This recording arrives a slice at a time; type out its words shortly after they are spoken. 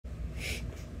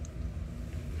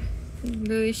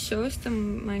Lily, show us the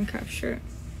Minecraft shirt.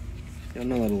 Yeah, I'm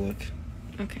not allowed to look.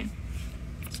 Okay.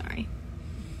 Sorry.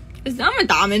 Is that my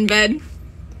dom in bed?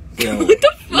 Bro, What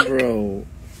the fuck? Bro.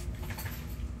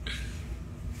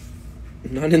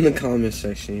 Not in the comment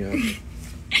section, yo.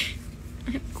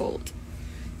 I'm cold.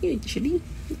 You chilly?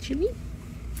 You chilly?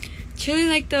 Chilly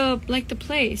like the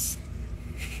place.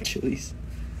 Chilies.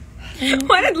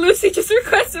 Why did Lucy just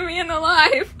request me in the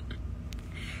live?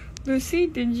 Lucy,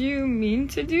 did you mean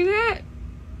to do that?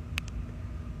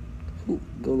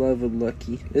 Go live with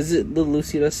Lucky. Is it the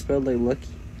Lucy that's spelled like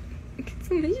Lucky?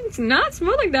 It's not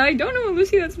spelled like that. I don't know a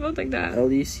Lucy that's spelled like that.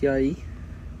 Lucie?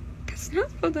 It's not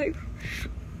spelled like...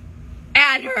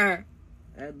 Add her!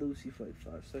 Add Lucy for like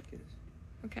 5 seconds.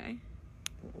 Okay.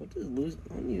 What does Lucy...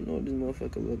 I don't even know what this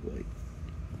motherfucker look like.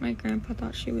 My grandpa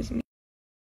thought she was me.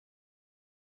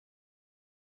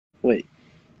 Wait.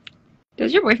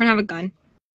 Does your boyfriend have a gun?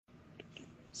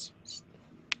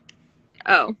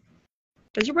 Oh.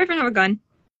 Does your boyfriend have a gun?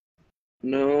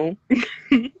 No.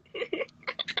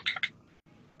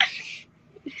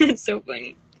 It's so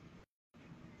funny.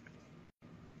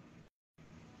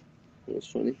 That's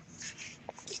funny.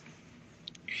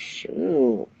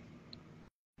 Sure.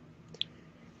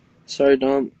 Sorry,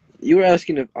 Dom. You were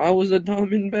asking if I was a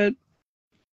Dom in bed?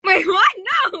 Wait, what?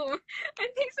 No! I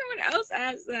think someone else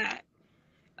asked that.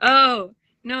 Oh,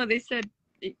 no, they said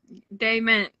they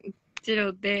meant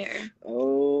ditto there.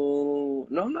 Oh,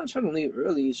 no, I'm not trying to leave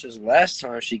early. It's just last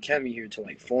time she kept me here till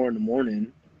like 4 in the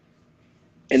morning.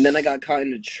 And then I got caught in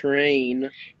the train.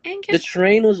 And The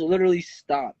train was literally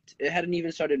stopped. It hadn't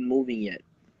even started moving yet.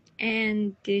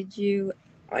 And did you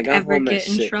I got ever home get at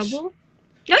in 6. trouble?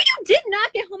 No, you did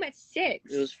not get home at 6.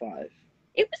 It was 5.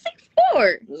 It was like 4.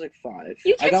 It was like 5.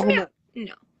 You I got texted me home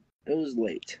No, It was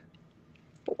late.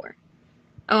 4.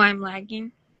 Oh, I'm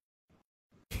lagging.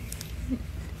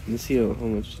 Let's see how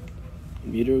much.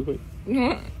 Mute it real quick.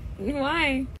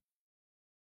 Why?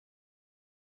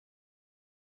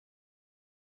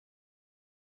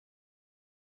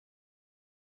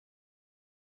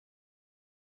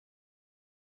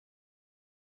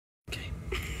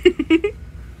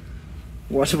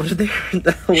 Watch what there.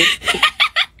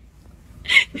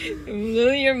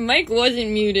 Lily, your mic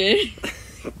wasn't muted.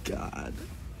 God.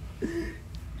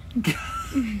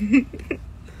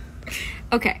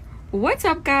 Okay, what's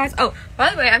up, guys? Oh,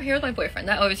 by the way, I'm here with my boyfriend.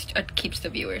 That always keeps the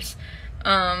viewers.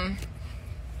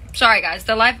 Sorry, guys.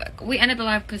 The live, we ended the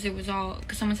live because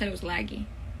someone said it was laggy.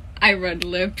 I read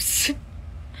lips.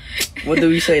 What do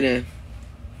we say then?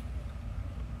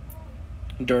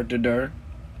 Dur.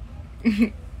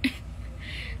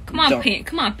 Come on,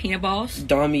 peanut balls.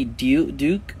 Dommy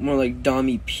Duke? More like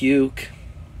Dommy Puke.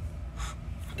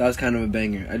 That was kind of a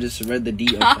banger. I just read the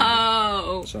D.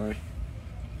 Oh. Sorry.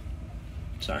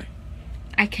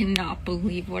 I cannot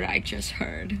believe what I just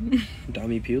heard.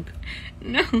 Dommy Puke?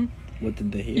 No. What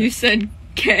did they hear? You said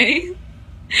K?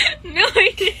 No,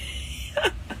 I didn't.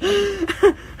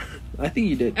 I think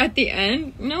you did. At the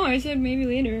end? No, I said maybe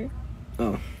later.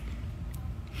 Oh.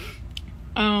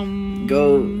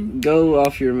 Go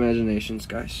off your imaginations,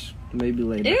 guys. Maybe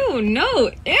later. Ew, no.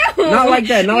 Ew. Not like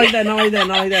that.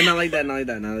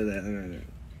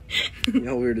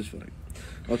 Y'all weird as fuck.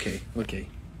 Okay.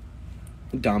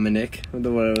 Dominic,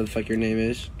 whatever the fuck your name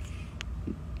is.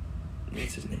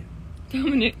 What's his name?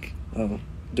 Dominic. Oh,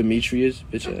 Demetrius,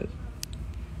 bitch ass.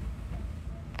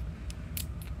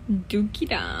 Dookie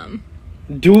Dom.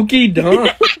 Dookie Dom.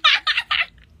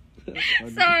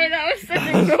 Sorry, that was such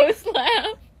a gross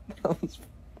laugh.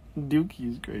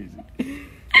 Dookie is crazy.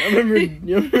 You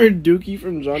remember Dookie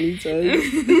from Johnny Test?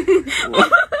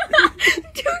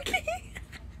 Dookie?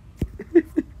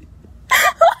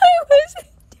 Why was it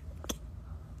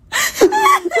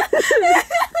Dookie?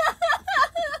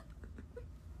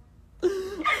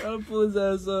 Gotta pull his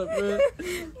ass up, man.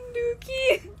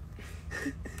 Dookie.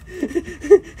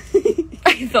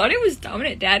 I thought it was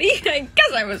Dominant Daddy. I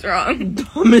guess I was wrong.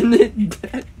 Dominant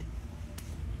Daddy.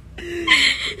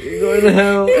 You're going to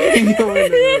hell. You're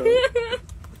going to hell.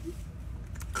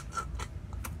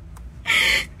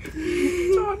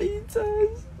 Johnny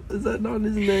Test. Is that not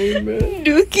his name, man?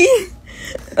 Dookie.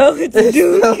 Oh, it's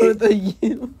Dookie. With a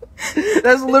U.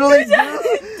 That's literally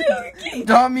Dookie.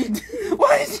 Tommy.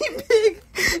 Why is he big?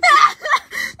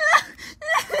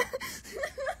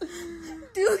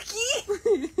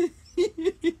 Dookie.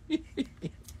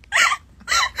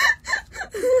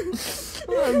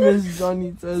 I miss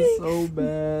Johnny Test so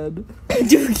bad.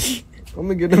 Dookie. I'm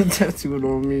gonna get him tattooed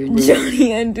on me, bro.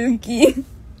 Johnny and Dookie.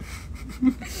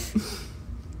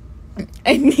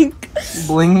 I think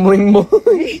Bling bling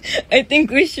boy. I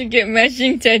think we should get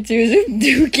matching tattoos of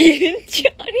Dookie and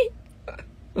Johnny.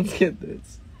 Let's get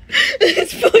this.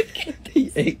 Let's fucking.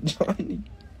 He ate Johnny.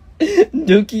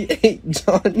 Dookie ate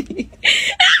Johnny.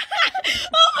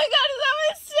 Oh my god, is that what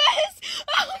it says?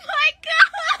 Oh my god!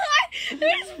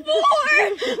 There's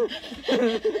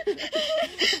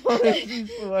 4! Why is he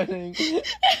sweating?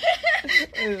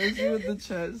 Hey, let's see what the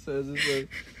chat says. It's like,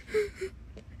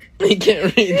 I can't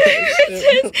read that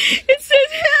shit. It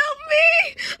says, help me!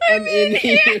 I'm in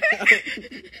here!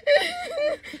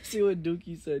 See what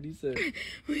Dookie said. He said,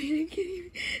 Wait,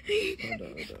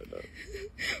 hold on.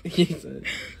 He said,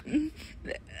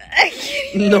 I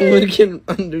can't no one can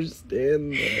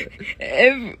understand that.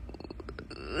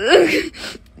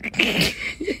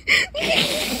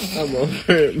 I'm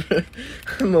over it, bro.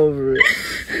 I'm over it.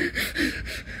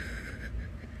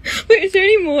 Wait, is there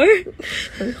any more?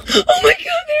 Oh my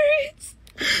god, there is!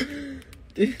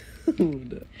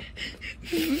 Dude.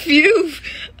 Phew.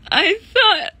 I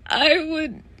thought I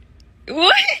would...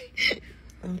 What?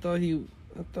 I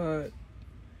thought...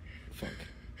 Fuck.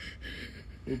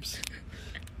 Oops.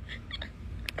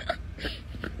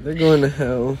 They're going to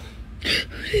hell. I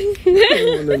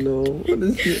want to know. What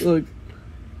is it? Look.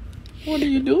 What are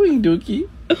you doing, Dookie?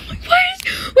 Oh my god,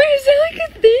 wait, is that like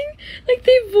a thing? Like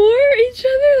they bore each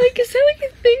other? Like, is that like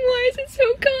a thing? Why is it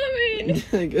so common?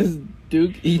 I guess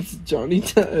Duke eats Johnny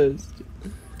Test.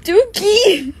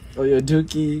 Dookie! Oh yeah,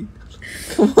 Dookie.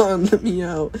 Come on, let me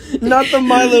out. Not the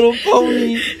My Little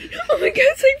Pony. Oh my god,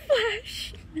 it's like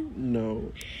Flash.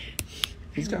 No.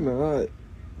 He's kind of hot.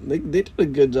 They did a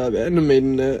good job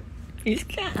animating that. He's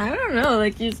kind I don't know,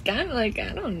 like he's kind of like,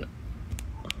 I don't know.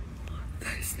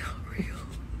 That is not real.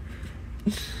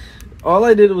 All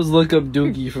I did was look up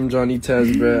Dookie from Johnny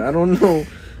Test, bruh. I don't know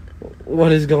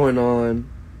what is going on.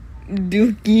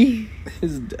 Dookie.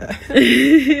 His dad.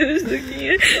 He was looking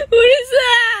at... What is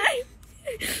that?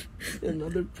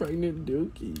 Another pregnant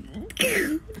Dookie.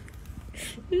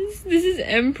 This is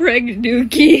Mpreg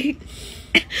Dookie.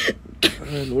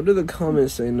 God, what are the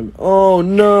comments saying to me? Oh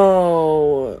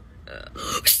no!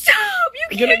 Stop!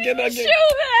 You can't show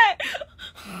that!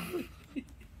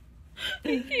 I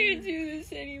can't do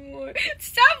this anymore.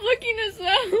 Stop looking us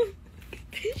up.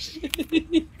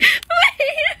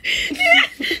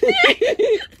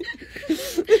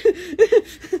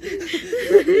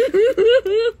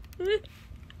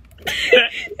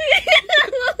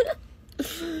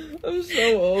 I'm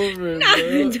so over it, Not bro.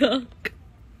 the dog.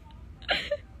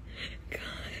 God.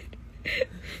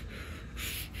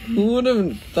 Who would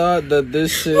have thought that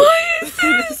this shit... Why is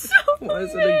this so Why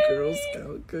is it a Girl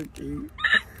Scout cookie?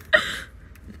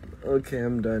 Okay,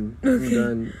 I'm done. I'm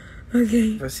done.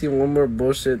 Okay. If I see one more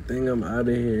bullshit thing, I'm out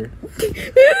of here. Ew,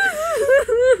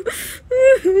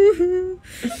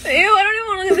 I don't even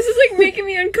want to. This is like making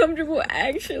me uncomfortable,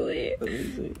 actually. Let me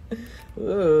see.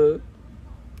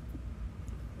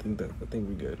 I think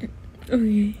we're good.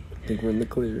 Okay. I think we're in the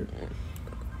clear.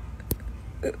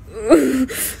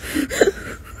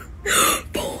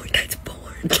 Porn, that's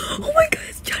porn. Oh my god,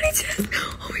 it's Johnny Test.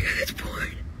 Oh my god, that's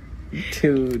porn.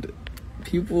 Dude,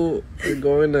 people are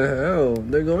going to hell.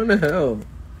 They're going to hell.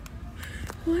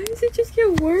 Why does it just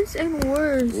get worse and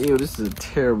worse? Ew, this is a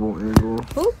terrible angle.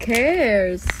 Who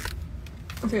cares?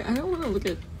 Okay, I don't want to look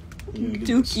at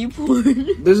Dookie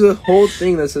porn. There's a whole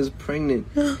thing that says pregnant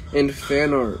and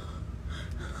fan art.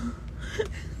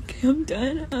 Okay, I'm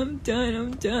done.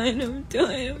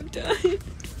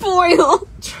 Foil.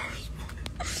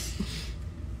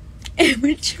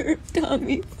 Amateur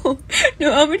Tommy porn.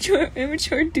 No, amateur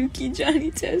Dookie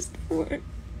Johnny Test porn.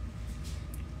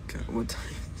 God, what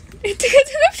time? It's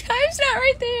enough time's not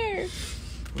right there.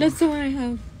 That's the one I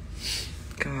have.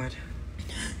 God.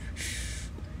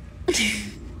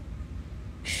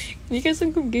 You guys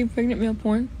think of gay pregnant male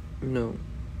porn? No.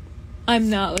 I'm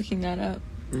not looking that up.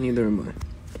 Neither am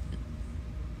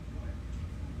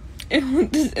I.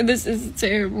 This is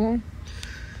terrible.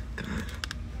 God.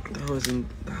 That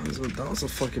was a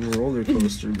fucking roller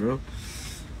coaster, bro.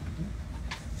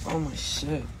 Oh my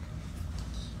shit.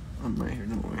 I'm right here,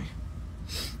 don't worry.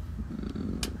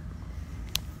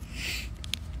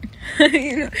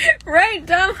 Right,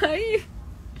 Dom, how do you...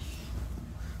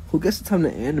 Who gets the time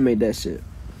to animate that shit?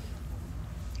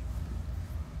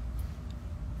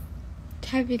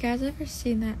 Have you guys ever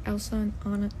seen that Elsa and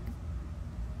Anna?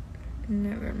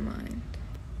 Never mind.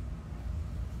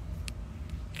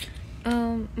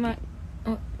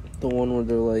 The one where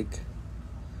they're like,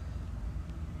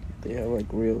 they have like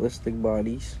realistic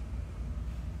bodies.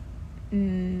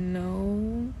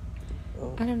 No.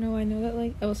 Oh. I don't know. I know that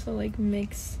like Elsa like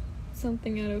makes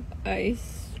something out of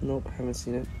ice. Nope, haven't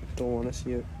seen it. Don't want to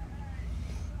see it.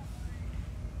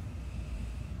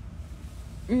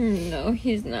 No,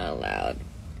 he's not allowed.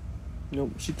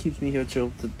 Nope, she keeps me here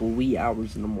till the wee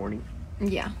hours in the morning.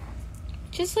 Yeah.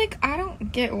 Just, like, I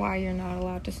don't get why you're not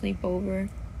allowed to sleep over.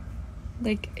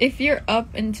 Like, if you're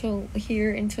up until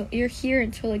you're here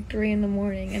until, like, 3 in the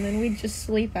morning, and then we just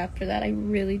sleep after that, I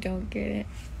really don't get it.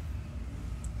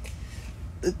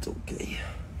 It's okay.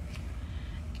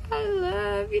 I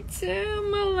love you till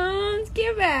my lungs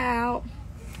give out.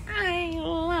 I ain't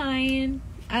lying.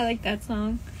 I like that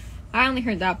song. I only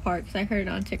heard that part because I heard it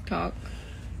on TikTok.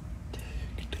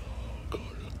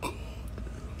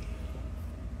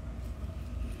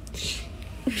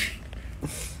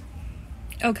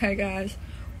 Okay, guys.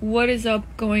 What is up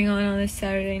going on this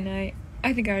Saturday night?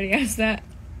 I think I already asked that.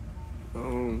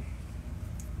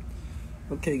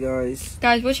 Okay, guys.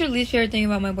 Guys, what's your least favorite thing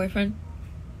about my boyfriend?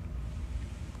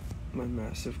 My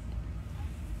massive.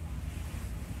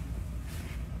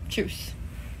 Choose.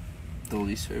 The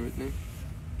least favorite thing?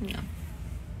 No.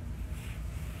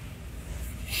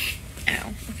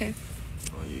 Ow. Okay.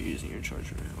 Oh, you're using your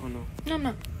charger now. Oh, no. No, I'm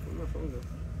not. Where'd my phone go?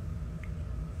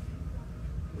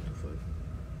 What the fuck?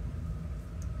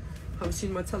 I haven't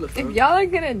seen my telephone. If y'all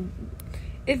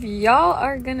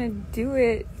are gonna do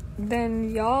it, then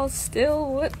y'all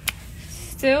still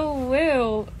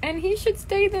will, and he should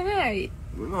stay the night.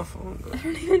 Where'd my phone go? I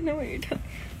don't even know what you're doing.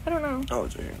 I don't know. Oh,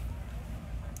 it's right here.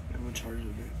 I'm gonna charge it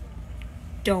again.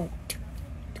 Don't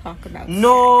talk about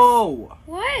No! sex.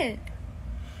 What?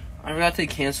 I forgot to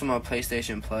cancel my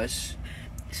PlayStation Plus,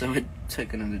 so it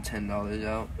took another $10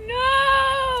 out.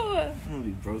 No! I'm gonna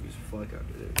be broke as fuck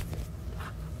after this.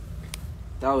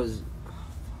 That was...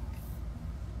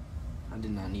 I did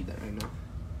not need that right now.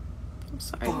 I'm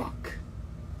sorry. Fuck.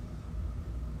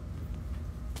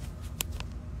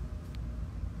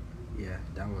 Yeah,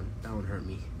 that one hurt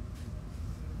me.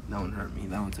 That one hurt me.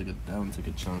 That one took a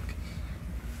chunk.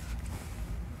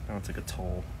 That one took a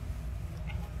toll.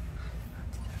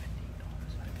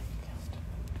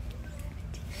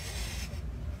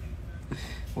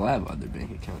 Well, I have other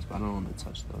bank accounts, but I don't want to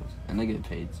touch those. And they get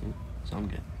paid too, so I'm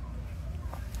good.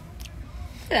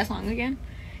 Say that song again.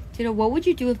 Dude, what would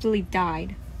you do if Lily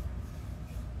died?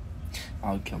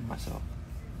 I would kill myself.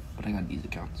 But I got these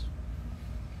accounts.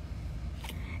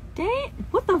 Dang,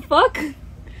 what the fuck?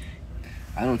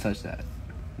 I don't touch that.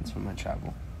 It's from my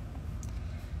travel.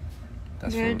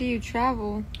 Where do you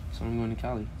travel? So I'm going to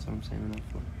Cali. That's what I'm saving up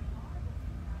for.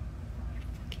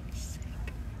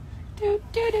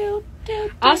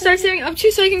 I'll start saving up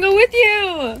too so I can go with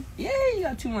you. Yeah, you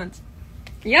got 2 months.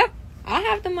 Yep, I'll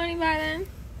have the money by then.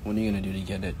 What are you gonna do to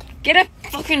get it? Get a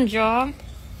fucking job.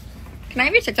 Can I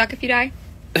have your TikTok if you die?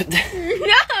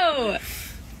 No!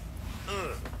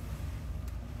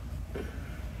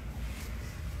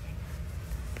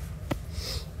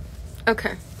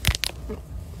 Okay.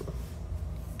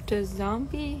 Does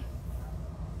zombie...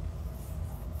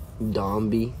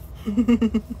 Dombie.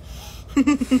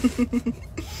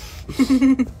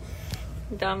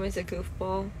 Dom is a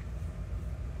goofball.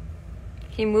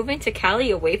 He moving to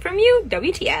Cali away from you?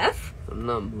 WTF? I'm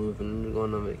not moving. I'm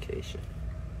going on vacation.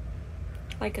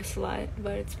 Like a slut,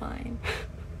 but it's fine.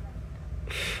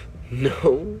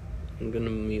 No. I'm gonna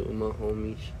meet with my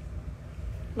homies.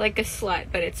 Like a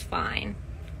slut, but it's fine.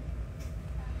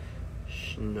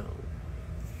 No.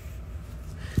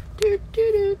 Lily,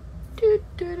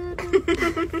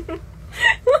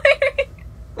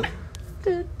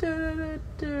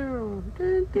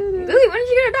 when did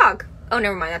you get a dog? Oh,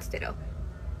 never mind. That's Ditto.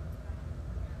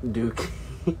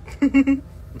 Dookie.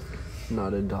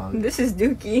 Not a dog. This is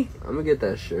Dookie. I'm gonna get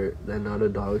that shirt. That not a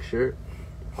dog shirt.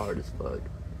 Hard as fuck.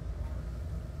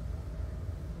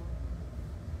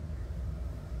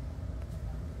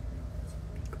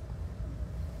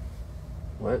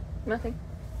 What? Nothing.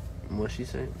 What's she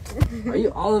saying? Are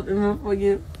you all up in my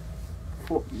fucking...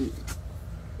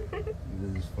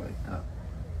 This is fucked up.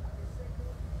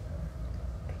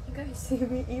 You guys see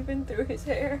me even through his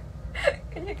hair?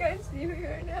 Can you guys see me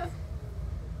right now?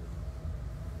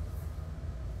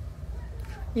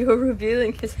 You're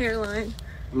revealing his hairline.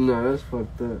 No, that's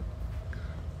fucked up.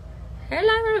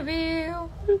 Hairline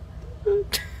reveal.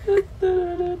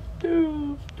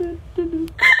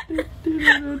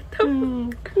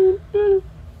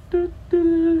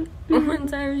 One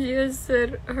time she has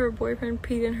said her boyfriend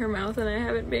peed in her mouth and I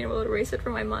haven't been able to erase it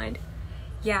from my mind.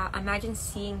 Yeah, imagine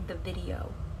seeing the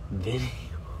video. Video?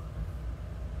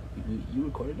 You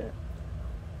recorded that?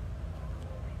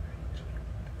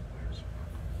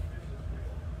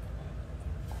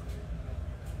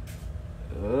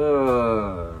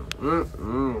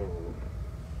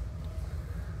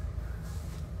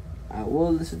 I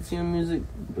will listen to your music,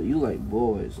 but you like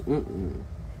boys.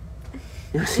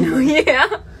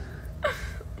 Yeah.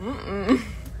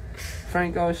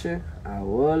 Frank Ocean, I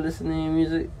was listening to your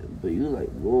music, but you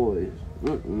like boys.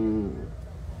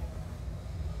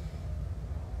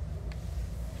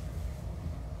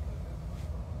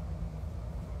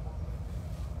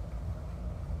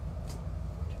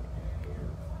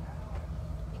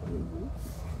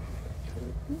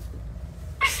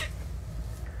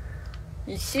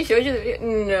 She showed you the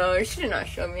video? No, she did not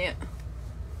show me it.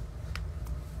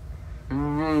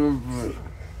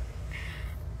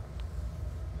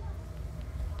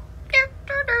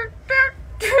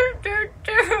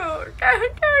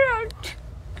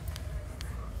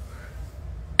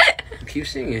 Keep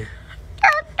singing.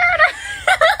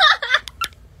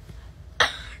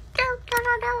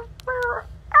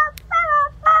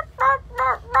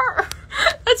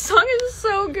 That song is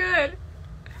so good.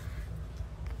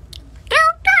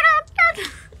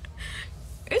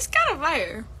 It's kind of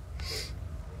fire.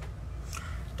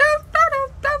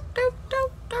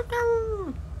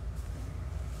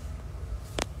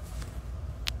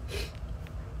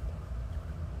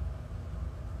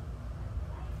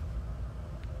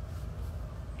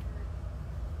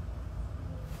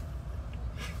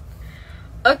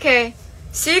 Okay,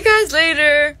 see you guys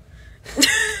later.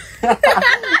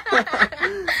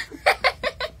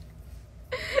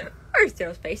 Where's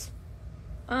Zero's face?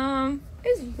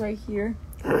 It's right here.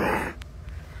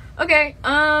 Okay,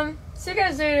 see you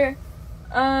guys later.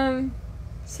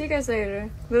 See you guys later.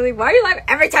 Lily, why are you live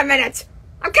every 10 minutes?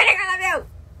 I'm kidding, I love you!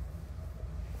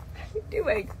 What are you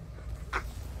doing?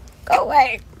 Go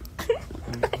away.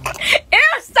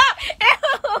 Ew, stop!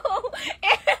 Ew! Ew!